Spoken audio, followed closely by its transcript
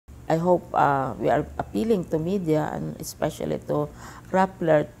I hope we are appealing to media and especially to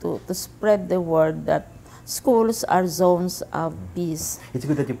Rappler to spread the word that schools are zones of peace. It's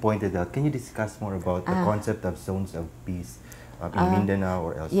good that you pointed out. Can you discuss more about the concept of zones of peace in Mindanao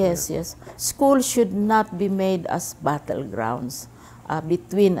or elsewhere? Yes, yes. Schools should not be made as battlegrounds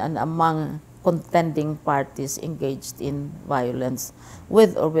between and among contending parties engaged in violence,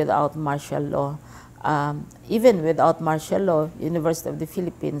 with or without martial law. Even without martial law, University of the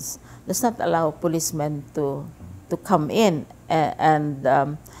Philippines does not allow policemen to come in and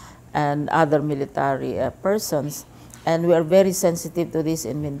other military persons. And we are very sensitive to this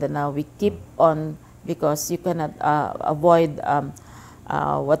in Mindanao. We keep on, because you cannot avoid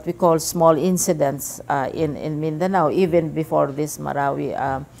what we call small incidents in Mindanao, even before this Marawi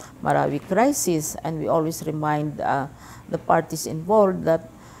crisis. And we always remind the parties involved that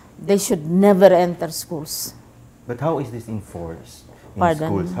they should never enter schools. But how is this enforced in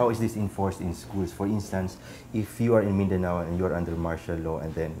schools? How is this enforced in schools? For instance, if you are in Mindanao and you are under martial law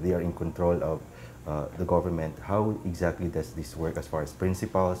and then they are in control of the government, how exactly does this work as far as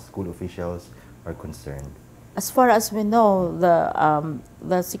principals, school officials are concerned? As far as we know,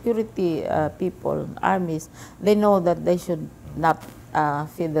 the security people, armies, they know that they should not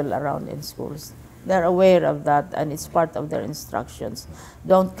fiddle around in schools. They're aware of that, and it's part of their instructions.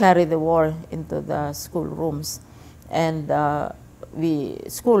 Don't carry the war into the schoolrooms. And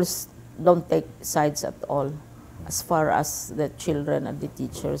schools don't take sides at all as far as the children and the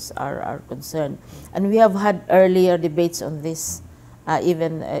teachers are concerned. And we have had earlier debates on this,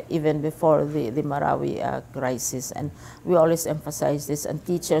 even before the Marawi crisis. And we always emphasize this, and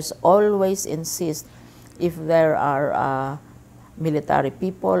teachers always insist if there are military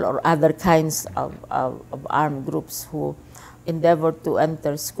people or other kinds of armed groups who endeavor to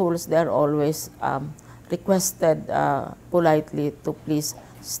enter schools, they're always requested politely to please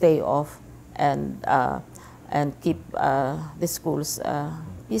stay off and keep the schools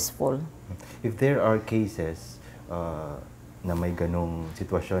peaceful. If there are cases na may ganong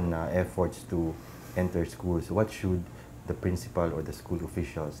sitwasyon na efforts to enter schools, what should the principal or the school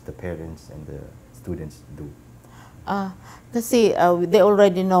officials, the parents and the students do? Kasi they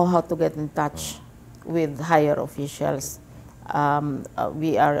already know how to get in touch with higher officials.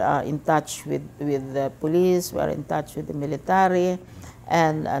 We are in touch with the police, we are in touch with the military,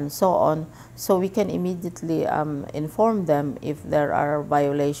 and so on. So we can immediately inform them if there are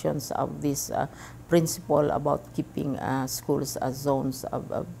violations of this principle about keeping schools as zones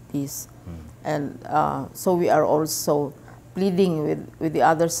of peace. And so we are also pleading with the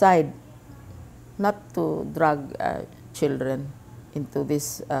other side not to drag children into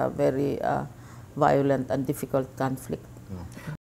this very violent and difficult conflict.